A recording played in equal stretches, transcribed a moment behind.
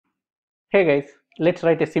Hey guys, let's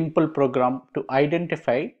write a simple program to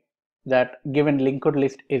identify that given linked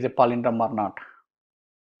list is a palindrome or not.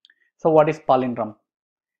 So what is palindrome?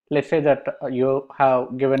 Let's say that you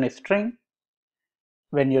have given a string.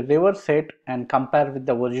 When you reverse it and compare with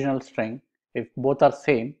the original string, if both are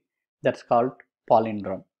same, that's called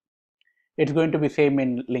palindrome. It's going to be same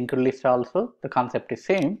in linked list also. The concept is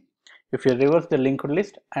same. If you reverse the linked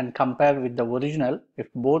list and compare with the original, if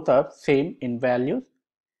both are same in values,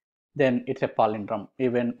 then it's a palindrome.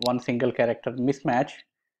 Even one single character mismatch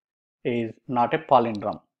is not a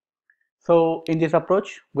palindrome. So in this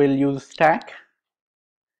approach, we'll use stack.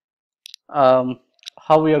 How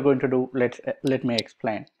we are going to do, let me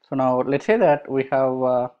explain. So now let's say that we have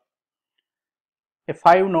a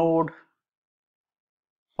 5 node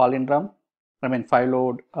palindrome. I mean 5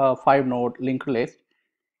 node linked list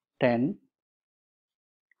 10,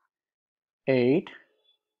 8,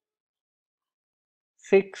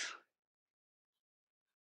 6,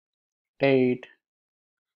 8,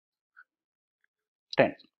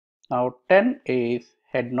 10. Now 10 is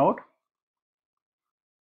head node,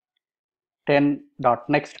 10 dot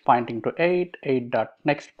next pointing to 8, 8 dot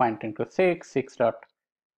next pointing to 6, 6 dot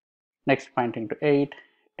next pointing to 8,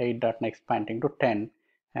 8 dot next pointing to 10,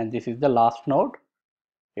 and this is the last node.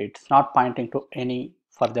 It's not pointing to any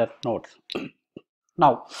further nodes.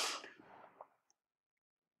 Now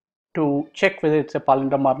to check whether it's a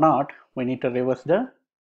palindrome or not, we need to reverse the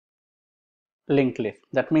linked list.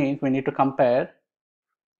 That means we need to compare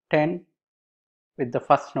 10 with the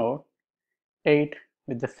first node, 8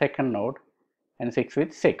 with the second node, and 6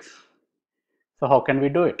 with 6. So how can we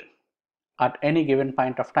do it? At any given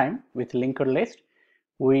point of time with linked list,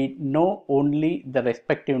 we know only the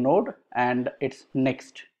respective node and its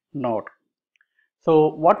next node.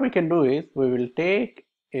 So what we can do is we will take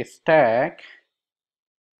a stack.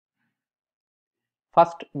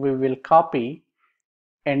 First we will copy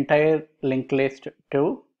entire linked list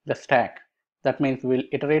to the stack. That means we'll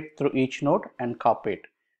iterate through each node and copy it.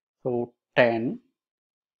 So 10,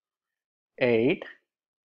 8,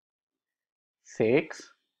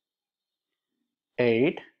 6,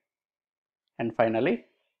 8, and finally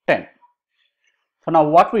 10. So now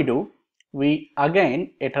what we do, we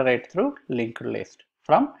again iterate through linked list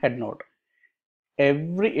from head node.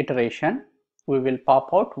 Every iteration we will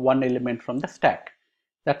pop out one element from the stack.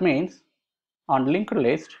 That means on linked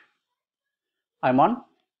list I'm on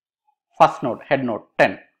first node, head node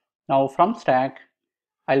 10. Now from stack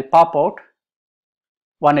I'll pop out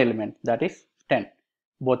one element, that is 10.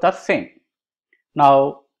 Both are same.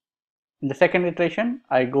 Now in the second iteration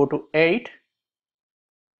I go to 8.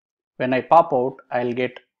 When I pop out, I'll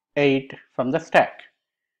get 8 from the stack.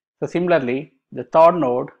 So similarly, the third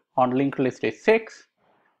node on linked list is 6.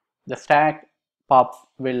 The stack pop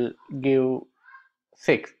will give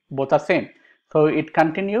 6. Both are same. So it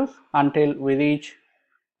continues until we reach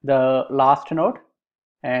the last node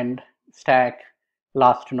and stack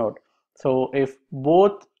last node. So if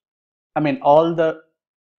both, all the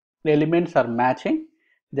elements are matching,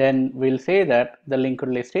 then we'll say that the linked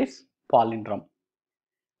list is palindrome.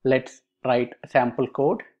 Let's write sample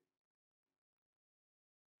code.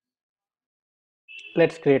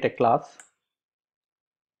 Let's create a class.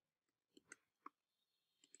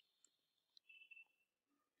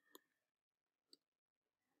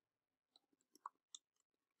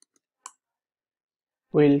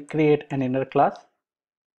 We'll create an inner class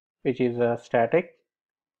which is static.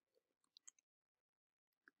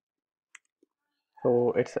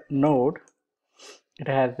 So it's a node. It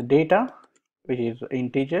has data which is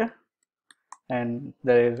integer, and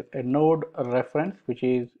there is a node reference which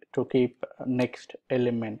is to keep next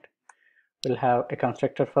element. We'll have a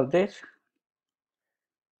constructor for this.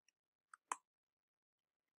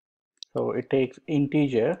 So it takes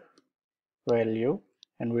integer value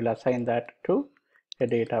and we'll assign that to a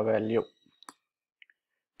data value.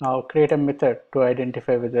 Now create a method to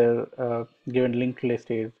identify whether given linked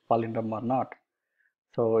list is palindrome or not.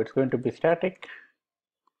 So it's going to be static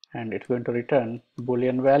and it's going to return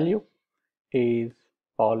boolean value is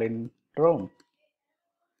palindrome.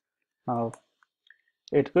 Now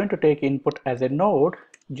it's going to take input as a node.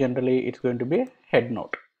 Generally it's going to be a head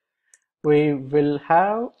node. We will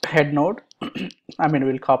have head node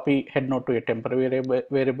we'll copy head node to a temporary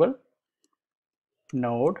variable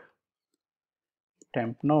node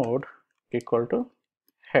temp node equal to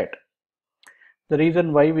head. The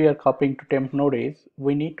reason why we are copying to temp node is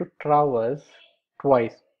we need to traverse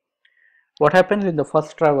twice. What happens in the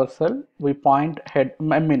first traversal, we point head,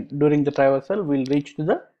 during the traversal we'll reach to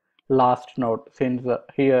the last node. Since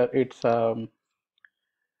here it's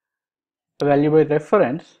value by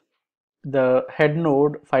reference, the head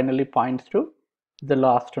node finally points to the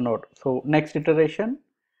last node. So next iteration,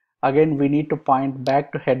 again we need to point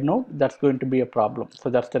back to head node. That's going to be a problem. So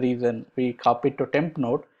that's the reason we copy to temp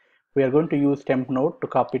node. We are going to use temp node to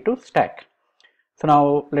copy to stack. So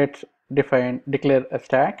now let's declare a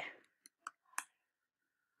stack,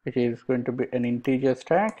 which is going to be an integer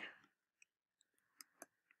stack.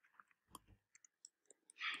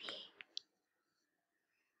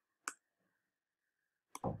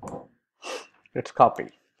 Let's copy.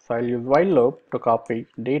 So I'll use while loop to copy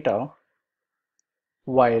data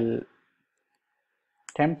while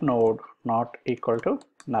temp node not equal to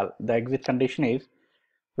null. The exit condition is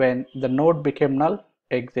when the node became null,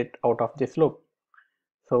 exit out of this loop.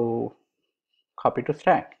 So copy to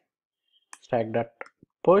stack dot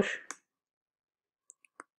push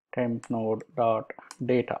temp node dot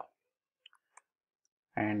data,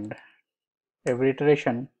 and every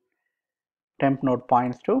iteration temp node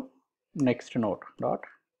points to next node dot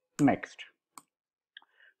next.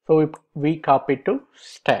 So we copy to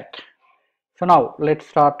stack. So now let's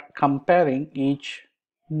start comparing each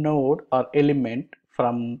node or element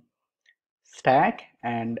from stack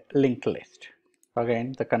and linked list.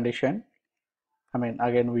 Again, the condition,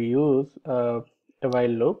 again we use a while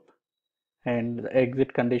loop, and the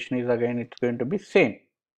exit condition is again it's going to be same.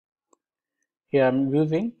 Here I'm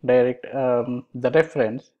using direct the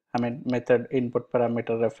reference, method input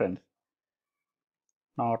parameter reference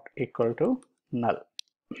not equal to null.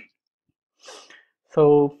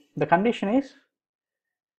 So the condition is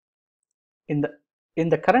in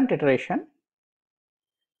the current iteration,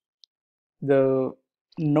 the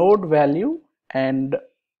node value and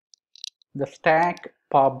the stack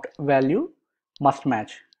popped value must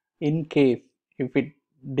match. In case if it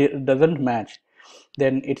doesn't match,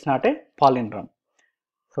 then it's not a palindrome.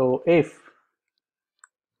 So if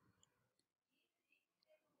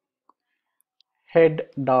head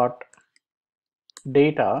dot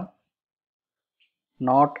data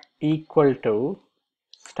not equal to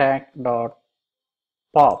stack dot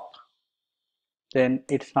pop, then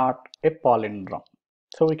it's not a palindrome.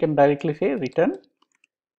 So we can directly say return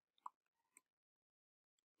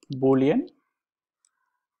boolean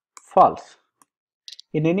false.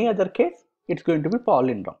 In any other case, it's going to be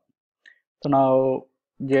palindrome. So now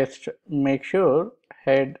just make sure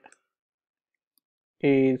head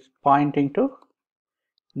is pointing to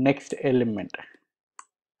next element.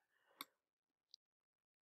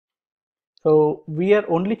 So we are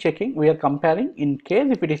only checking, we are comparing. In case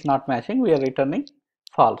if it is not matching, we are returning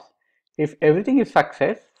false. If everything is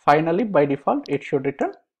success, finally by default it should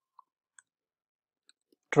return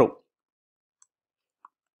true.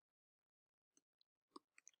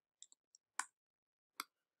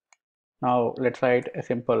 Now let's write a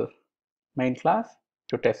simple main class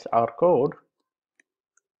to test our code.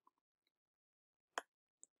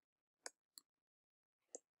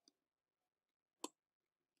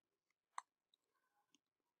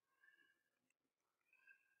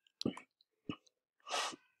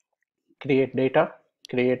 Create data,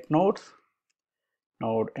 create nodes,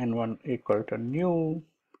 node n1 equal to new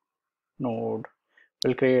node.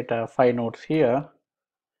 We'll create 5 nodes here.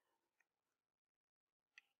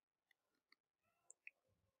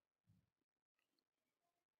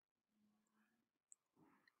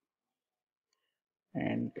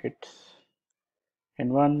 And it's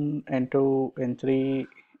n1, n2, n3,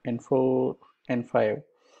 n4, n5.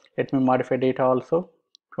 Let me modify data also.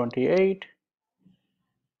 28,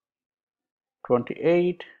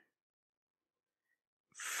 28,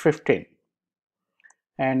 15.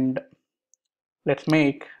 And let's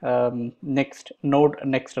make next node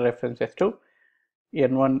next references to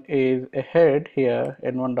n1 is ahead here,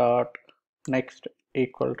 n1 dot next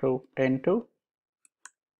equal to n2,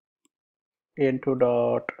 n2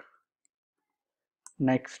 dot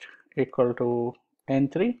next equal to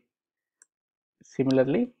n3.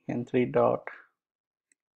 Similarly, n3 dot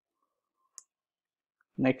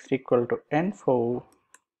next equal to n4,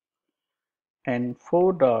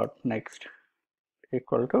 n4 dot next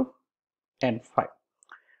equal to n5.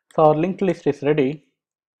 So our linked list is ready.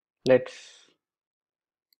 Let's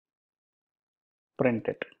print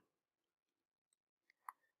it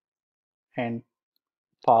and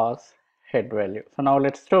pass head value. So now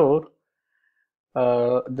let's store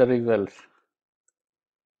the results.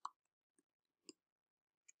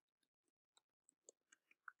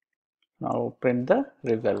 Now print the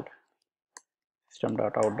result.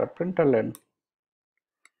 System.out.println,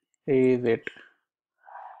 is it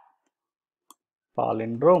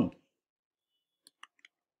palindrome?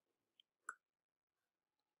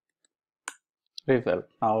 Result.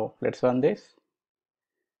 Now let's run this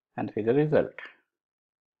and see the result.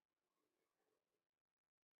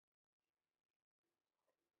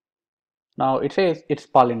 Now it says it's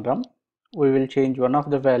palindrome. We will change one of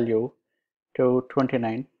the value to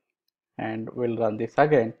 29 and we'll run this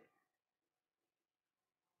again.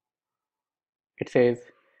 It says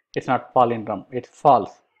it's not palindrome, it's false.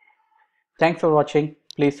 Thanks for watching.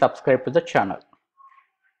 Please subscribe to the channel.